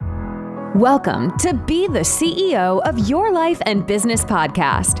Welcome to Be the CEO of Your Life and Business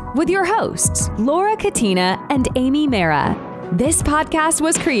podcast with your hosts, Laura Katina and Amy Mara. This podcast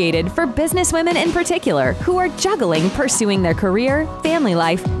was created for businesswomen in particular who are juggling pursuing their career, family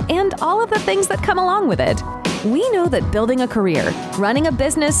life, and all of the things that come along with it. We know that building a career, running a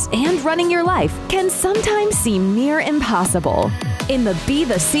business, and running your life can sometimes seem near impossible. In the Be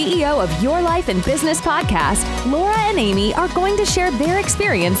the CEO of Your Life and Business podcast, Laura and Amy are going to share their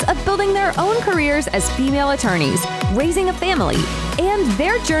experience of building their own careers as female attorneys, raising a family, and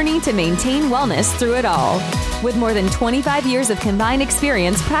their journey to maintain wellness through it all. With more than 25 years of combined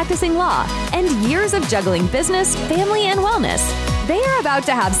experience practicing law and years of juggling business, family, and wellness, they are about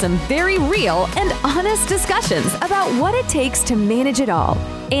to have some very real and honest discussions about what it takes to manage it all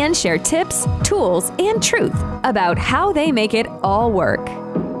and share tips, tools, and truth about how they make it all work.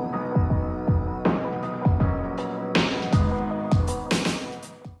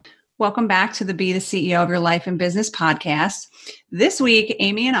 Welcome back to the Be the CEO of Your Life and Business podcast. This week,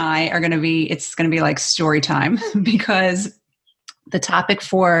 Amy and I are it's going to be like story time because the topic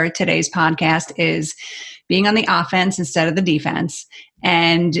for today's podcast is being on the offense instead of the defense.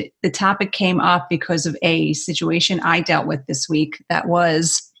 And the topic came up because of a situation I dealt with this week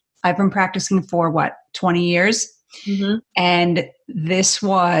I've been practicing for 20 years. Mm-hmm. And this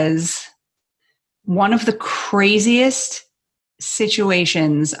was one of the craziest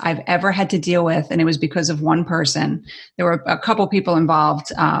situations I've ever had to deal with. And it was because of one person. There were a couple people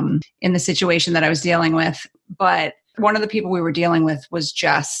involved in the situation that I was dealing with. But one of the people we were dealing with was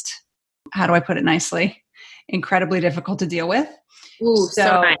just, how do I put it nicely? Incredibly difficult to deal with. Ooh,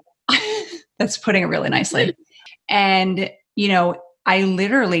 so nice. That's putting it really nicely. And, I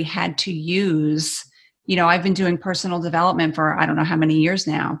literally had to use, I've been doing personal development for I don't know how many years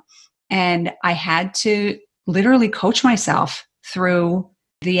now. And I had to literally coach myself through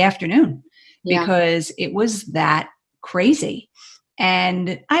the afternoon because it was that crazy.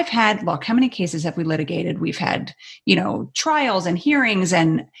 And I've had, how many cases have we litigated? We've had, trials and hearings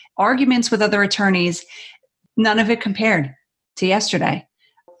and arguments with other attorneys. None of it compared to yesterday.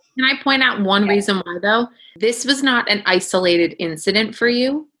 Can I point out one reason why, though? This was not an isolated incident for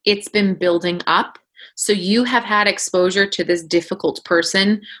you. It's been building up. So you have had exposure to this difficult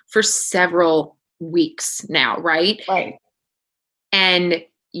person for several weeks now, right? Right. And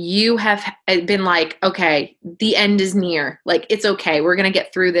you have been like, okay, the end is near. Like, it's okay. We're going to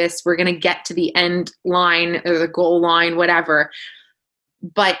get through this. We're going to get to the end line or the goal line, whatever.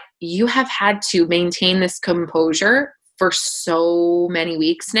 But you have had to maintain this composure for so many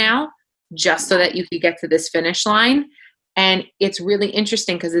weeks now, just so that you could get to this finish line. And it's really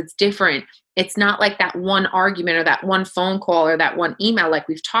interesting because it's different. It's not like that one argument or that one phone call or that one email like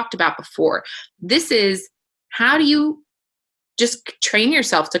we've talked about before. This is, how do you just train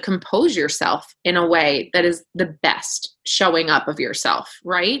yourself to compose yourself in a way that is the best showing up of yourself,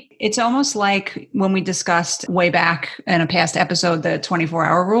 right? It's almost like when we discussed way back in a past episode, the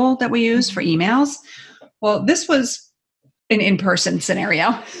 24-hour rule that we use for emails. Well, this was an in-person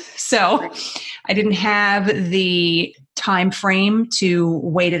scenario. So I didn't have the time frame to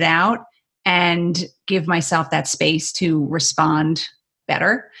wait it out and give myself that space to respond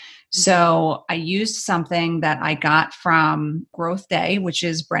better. So I used something that I got from Growth Day, which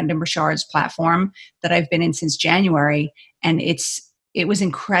is Brendan Burchard's platform that I've been in since January. And it was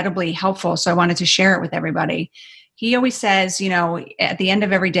incredibly helpful. So I wanted to share it with everybody. He always says, at the end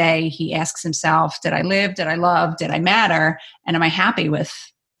of every day, he asks himself, did I live? Did I love? Did I matter? And am I happy with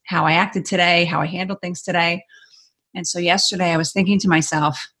how I acted today, how I handled things today? And so yesterday I was thinking to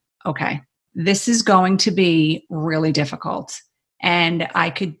myself, okay, this is going to be really difficult. And I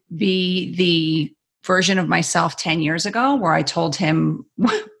could be the version of myself 10 years ago where I told him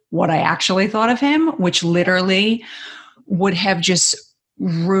what I actually thought of him, which literally would have just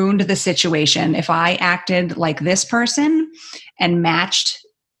ruined the situation. If I acted like this person and matched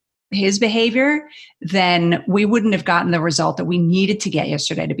his behavior, then we wouldn't have gotten the result that we needed to get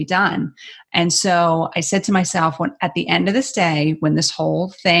yesterday to be done. And so I said to myself, at the end of this day, when this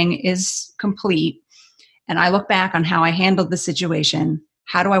whole thing is complete, and I look back on how I handled the situation,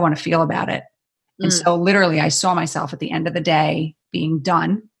 how do I want to feel about it? And so literally I saw myself at the end of the day being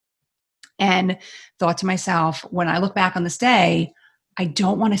done and thought to myself, when I look back on this day, I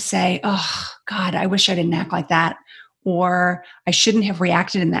don't want to say, oh God, I wish I didn't act like that, or I shouldn't have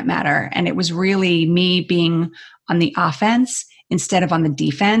reacted in that manner. And it was really me being on the offense instead of on the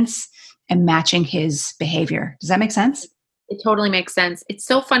defense and matching his behavior. Does that make sense? It totally makes sense. It's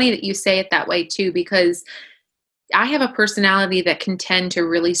so funny that you say it that way too, because I have a personality that can tend to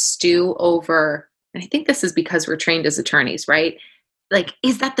really stew over, and I think this is because we're trained as attorneys, right? like,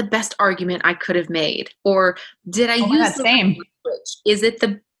 is that the best argument I could have made? Or did I use the same language? Is it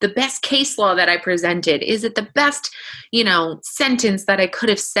the best case law that I presented? Is it the best, sentence that I could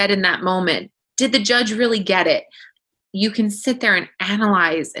have said in that moment? Did the judge really get it? You can sit there and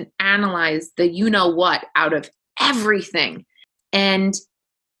analyze the what out of everything. And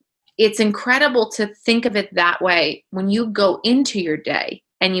it's incredible to think of it that way when you go into your day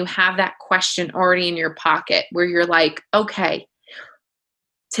and you have that question already in your pocket where you're like, okay,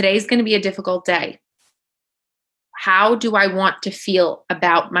 today's going to be a difficult day. How do I want to feel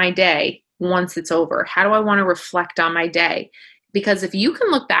about my day once it's over? How do I want to reflect on my day? Because if you can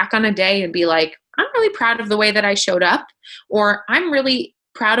look back on a day and be like, I'm really proud of the way that I showed up, or I'm really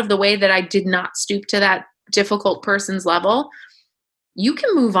proud of the way that I did not stoop to that difficult person's level, you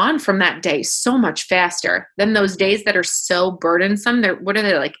can move on from that day so much faster than those days that are so burdensome. What are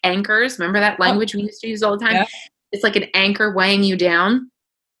they, like anchors? Remember that language we used to use all the time? Yeah. It's like an anchor weighing you down.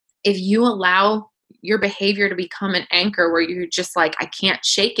 If you allow your behavior to become an anchor where you're just like, I can't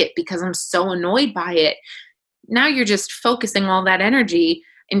shake it because I'm so annoyed by it. Now you're just focusing all that energy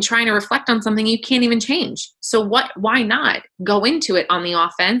and trying to reflect on something you can't even change. So why not go into it on the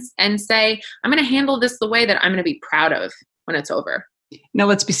offense and say, I'm going to handle this the way that I'm going to be proud of when it's over. No,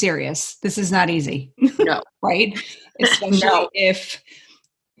 let's be serious. This is not easy. No. Right? Especially if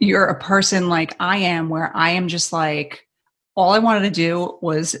you're a person like I am, where I am just like, all I wanted to do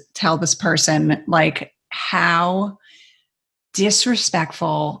was tell this person like how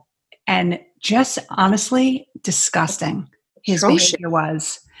disrespectful and just honestly disgusting his behavior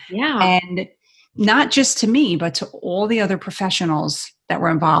was. Yeah. And not just to me, but to all the other professionals that were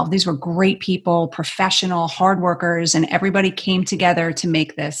involved. These were great people, professional, hard workers, and everybody came together to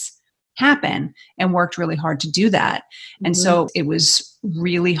make this happen and worked really hard to do that. Mm-hmm. And so it was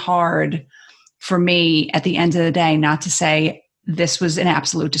really hard for me at the end of the day not to say this was an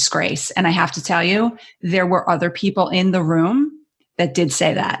absolute disgrace. And I have to tell you, there were other people in the room that did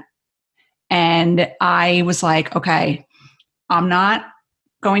say that. And I was like, okay, I'm not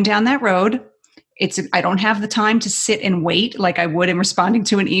going down that road. I don't have the time to sit and wait like I would in responding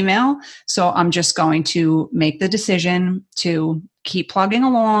to an email. So I'm just going to make the decision to keep plugging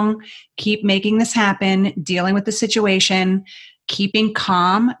along, keep making this happen, dealing with the situation, keeping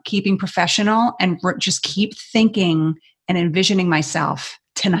calm, keeping professional, and just keep thinking and envisioning myself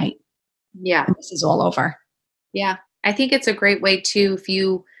tonight. Yeah. And this is all over. Yeah. I think it's a great way too,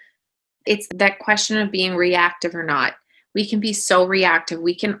 it's that question of being reactive or not. We can be so reactive.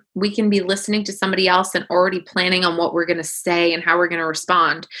 We can be listening to somebody else and already planning on what we're going to say and how we're going to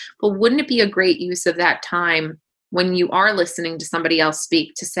respond. But wouldn't it be a great use of that time when you are listening to somebody else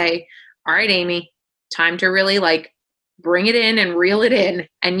speak to say, all right, Amy, time to really like bring it in and reel it in.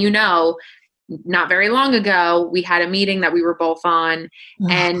 And not very long ago, we had a meeting that we were both on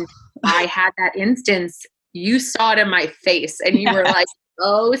and I had that instance. You saw it in my face and you were like,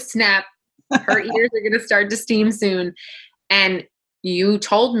 oh, snap. Her ears are going to start to steam soon. And you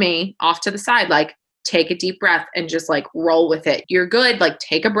told me off to the side, like, take a deep breath and just like roll with it. You're good. Like,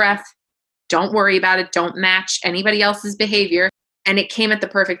 take a breath. Don't worry about it. Don't match anybody else's behavior. And it came at the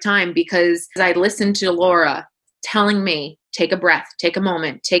perfect time because I listened to Laura telling me, take a breath, take a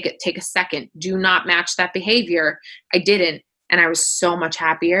moment, take a second. Do not match that behavior. I didn't. And I was so much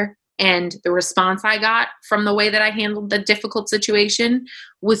happier. And the response I got from the way that I handled the difficult situation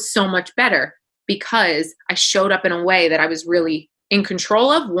was so much better because I showed up in a way that I was really in control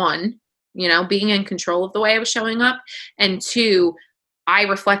of. One, being in control of the way I was showing up. And two, I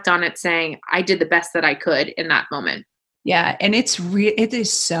reflect on it saying I did the best that I could in that moment. Yeah. And it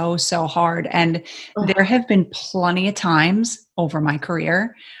is so, so hard. And there have been plenty of times over my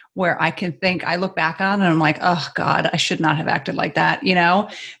career where I look back on and I'm like, oh God, I should not have acted like that,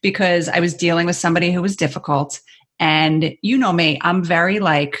 because I was dealing with somebody who was difficult. And you know me, I'm very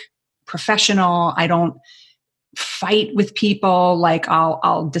like professional. I don't fight with people. Like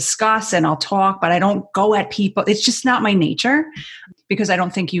I'll discuss and I'll talk, but I don't go at people. It's just not my nature because I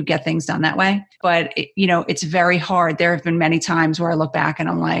don't think you get things done that way. But it's very hard. There have been many times where I look back and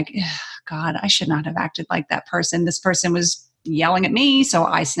I'm like, God, I should not have acted like that person. This person was yelling at me, so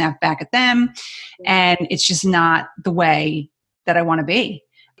I snapped back at them. And it's just not the way that I want to be.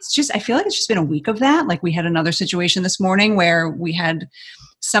 I feel like it's just been a week of that. Like we had another situation this morning where we had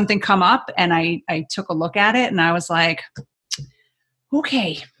something come up and I took a look at it and I was like,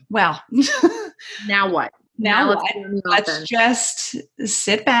 okay, well. Now what? Now let's just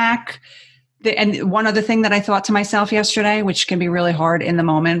sit back. And one other thing that I thought to myself yesterday, which can be really hard in the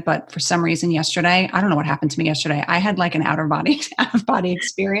moment, but for some reason yesterday, I don't know what happened to me yesterday. I had like an out of body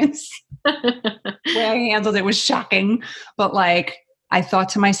experience. The way I handled it was shocking, but like I thought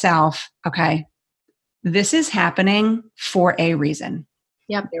to myself, okay, this is happening for a reason.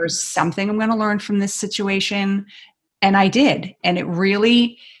 Yep. There's something I'm going to learn from this situation. And I did. And it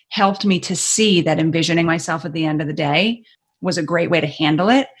really helped me to see that envisioning myself at the end of the day was a great way to handle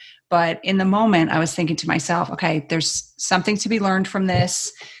it. But in the moment, I was thinking to myself, okay, there's something to be learned from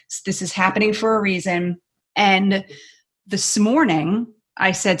this. This is happening for a reason. And this morning,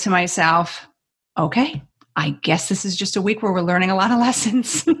 I said to myself, okay, I guess this is just a week where we're learning a lot of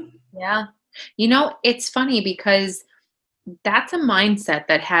lessons. Yeah. You know, it's funny because that's a mindset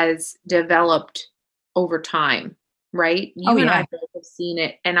that has developed over time, right? You and I both have seen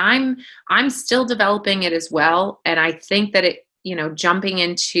it, and I'm still developing it as well. And I think that it, you know, jumping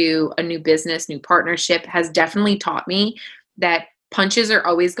into a new business, new partnership has definitely taught me that punches are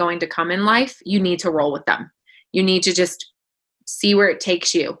always going to come in life. You need to roll with them. You need to just see where it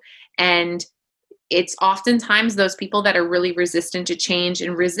takes you. And it's oftentimes those people that are really resistant to change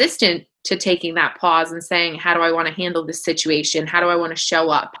and resistant to taking that pause and saying, how do I want to handle this situation? How do I want to show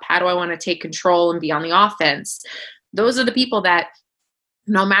up? How do I want to take control and be on the offense? Those are the people that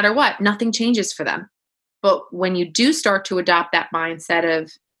no matter what, nothing changes for them. But when you do start to adopt that mindset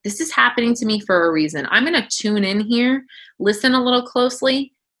of, this is happening to me for a reason, I'm going to tune in here, listen a little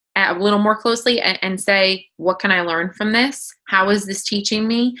more closely and say, what can I learn from this? How is this teaching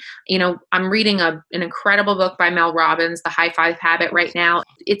me? You know, I'm reading an incredible book by Mel Robbins, The High Five Habit, right now.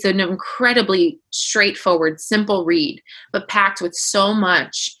 It's an incredibly straightforward, simple read, but packed with so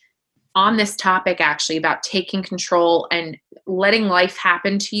much on this topic, actually, about taking control and letting life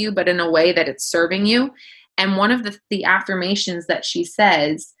happen to you, but in a way that it's serving you. And one of the affirmations that she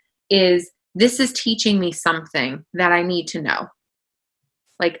says is, this is teaching me something that I need to know.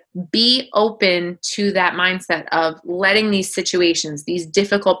 Like, be open to that mindset of letting these situations, these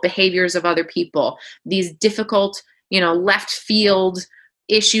difficult behaviors of other people, these difficult, left field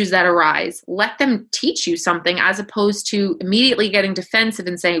issues that arise, let them teach you something, as opposed to immediately getting defensive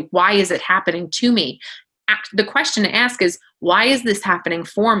and saying, why is it happening to me? The question to ask is, why is this happening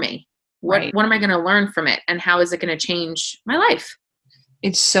for me? What am I going to learn from it? And how is it going to change my life?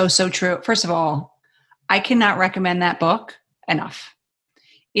 It's so, so true. First of all, I cannot recommend that book enough.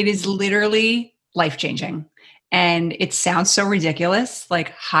 It is literally life-changing. And it sounds so ridiculous,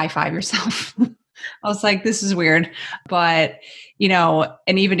 like high five yourself. I was like, this is weird. But,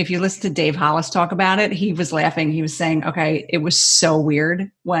 and even if you listen to Dave Hollis talk about it, he was laughing. He was saying, okay, it was so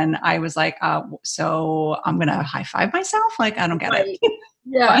weird when I was like, so I'm going to high five myself? Like, I don't get it.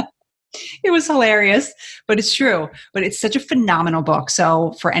 Yeah. It was hilarious, but it's true. But it's such a phenomenal book.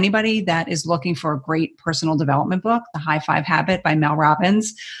 So for anybody that is looking for a great personal development book, The High Five Habit by Mel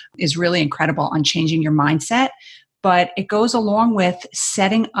Robbins is really incredible on changing your mindset. But it goes along with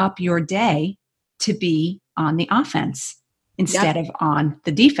setting up your day to be on the offense instead of on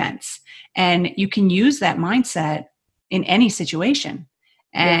the defense. And you can use that mindset in any situation.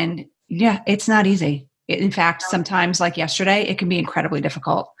 And it's not easy. In fact, sometimes, like yesterday, it can be incredibly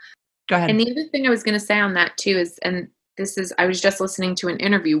difficult. Go ahead. And the other thing I was going to say on that too is, I was just listening to an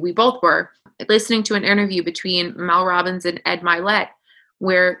interview. We both were listening to an interview between Mel Robbins and Ed Mylett,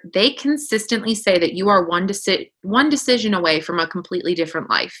 where they consistently say that you are one decision away from a completely different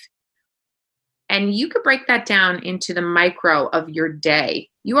life. And you could break that down into the micro of your day.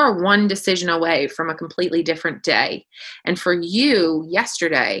 You are one decision away from a completely different day. And for you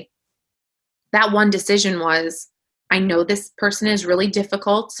yesterday, that one decision was, I know this person is really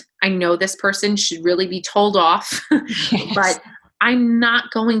difficult. I know this person should really be told off, but I'm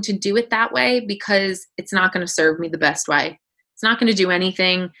not going to do it that way because it's not going to serve me the best way. It's not going to do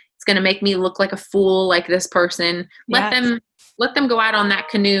anything. It's going to make me look like a fool, like this person. Let them go out on that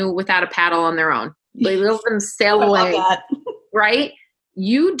canoe without a paddle on their own. Let them sail away, right?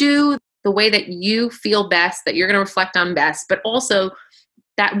 You do the way that you feel best, that you're going to reflect on best, but also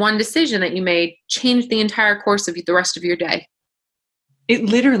that one decision that you made changed the entire course of the rest of your day. It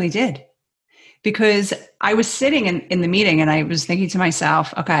literally did. Because I was sitting in the meeting and I was thinking to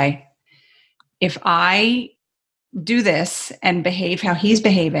myself, okay, if I do this and behave how he's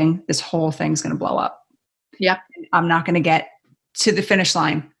behaving, this whole thing's going to blow up. Yeah. I'm not going to get to the finish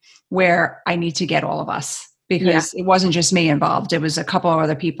line where I need to get all of us, because it wasn't just me involved. It was a couple of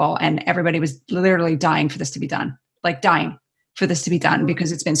other people, and everybody was literally dying for this to be done, like dying for this to be done,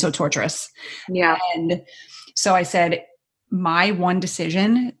 because it's been so torturous. Yeah. And so I said, my one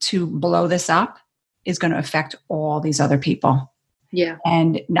decision to blow this up is going to affect all these other people. Yeah.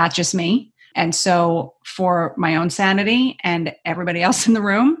 And not just me. And so for my own sanity and everybody else in the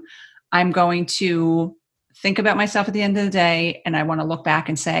room, I'm going to think about myself at the end of the day. And I want to look back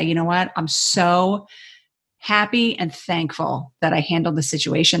and say, you know what? I'm so happy and thankful that I handled the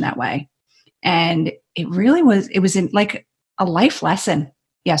situation that way. And it really was, it was in like a life lesson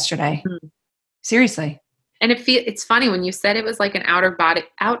yesterday. Seriously. And it's funny when you said it was like an out of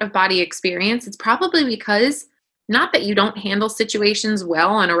body experience. It's probably because not that you don't handle situations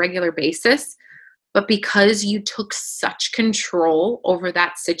well on a regular basis, but because you took such control over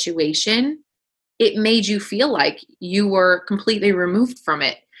that situation, it made you feel like you were completely removed from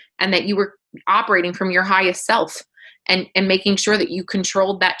it and that you were operating from your highest self and making sure that you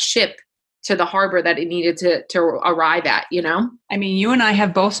controlled that ship to the harbor that it needed to arrive at, you know? I mean, you and I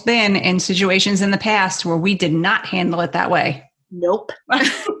have both been in situations in the past where we did not handle it that way. Nope.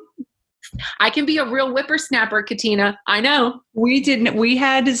 I can be a real whippersnapper, Katina. I know. We didn't. We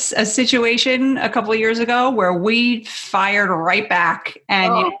had a situation a couple of years ago where we fired right back.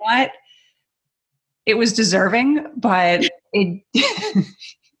 And you know what? It was deserving, but it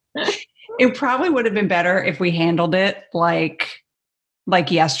it probably would have been better if we handled it like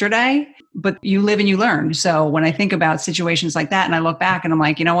yesterday. But you live and you learn. So when I think about situations like that and I look back and I'm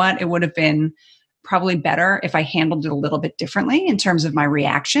like, you know what? It would have been probably better if I handled it a little bit differently in terms of my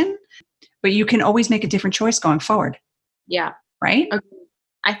reaction. But you can always make a different choice going forward. Yeah. Right? Okay.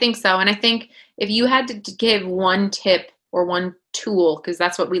 I think so. And I think if you had to give one tip or one tool, because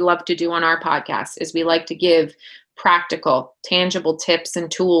that's what we love to do on our podcast, is we like to give practical, tangible tips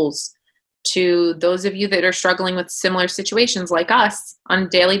and tools to those of you that are struggling with similar situations like us on a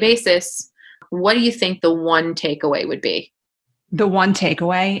daily basis. What do you think the one takeaway would be? The one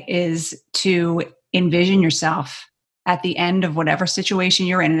takeaway is to envision yourself at the end of whatever situation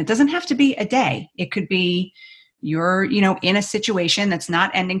you're in. And it doesn't have to be a day. It could be you're, in a situation that's not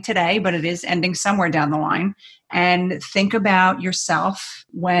ending today, but it is ending somewhere down the line. And think about yourself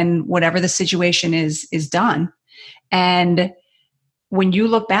when whatever the situation is done. And when you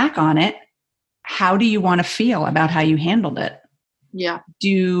look back on it, how do you want to feel about how you handled it? Yeah.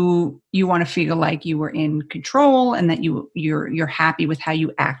 Do you want to feel like you were in control and that you're happy with how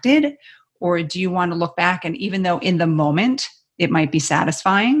you acted? Or do you want to look back and even though in the moment it might be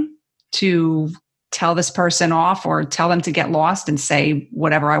satisfying to tell this person off or tell them to get lost and say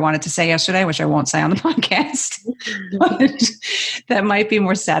whatever I wanted to say yesterday, which I won't say on the podcast, but that might be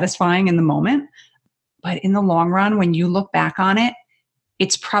more satisfying in the moment. But in the long run, when you look back on it,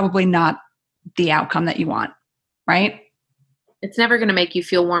 it's probably not the outcome that you want, right? It's never going to make you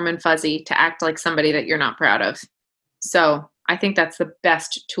feel warm and fuzzy to act like somebody that you're not proud of. So I think that's the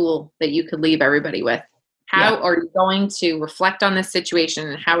best tool that you could leave everybody with. How are you going to reflect on this situation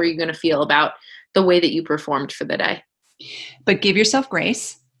and how are you going to feel about the way that you performed for the day? But give yourself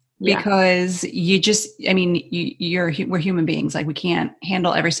grace because we're human beings. Like we can't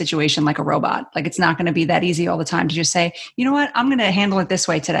handle every situation like a robot. Like it's not going to be that easy all the time to just say, you know what, I'm going to handle it this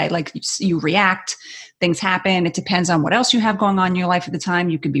way today. Like you react, things happen. It depends on what else you have going on in your life at the time.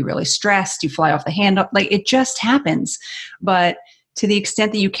 You could be really stressed. You fly off the handle. Like it just happens. But to the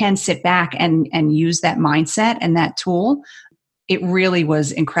extent that you can sit back and use that mindset and that tool, it really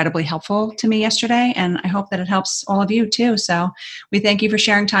was incredibly helpful to me yesterday. And I hope that it helps all of you too. So we thank you for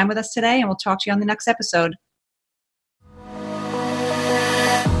sharing time with us today and we'll talk to you on the next episode.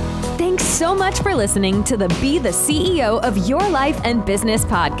 Thanks so much for listening to the Be the CEO of Your Life and Business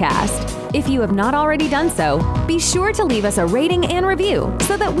podcast. If you have not already done so, be sure to leave us a rating and review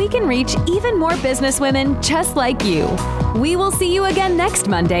so that we can reach even more businesswomen just like you. We will see you again next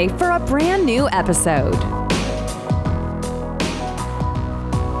Monday for a brand new episode.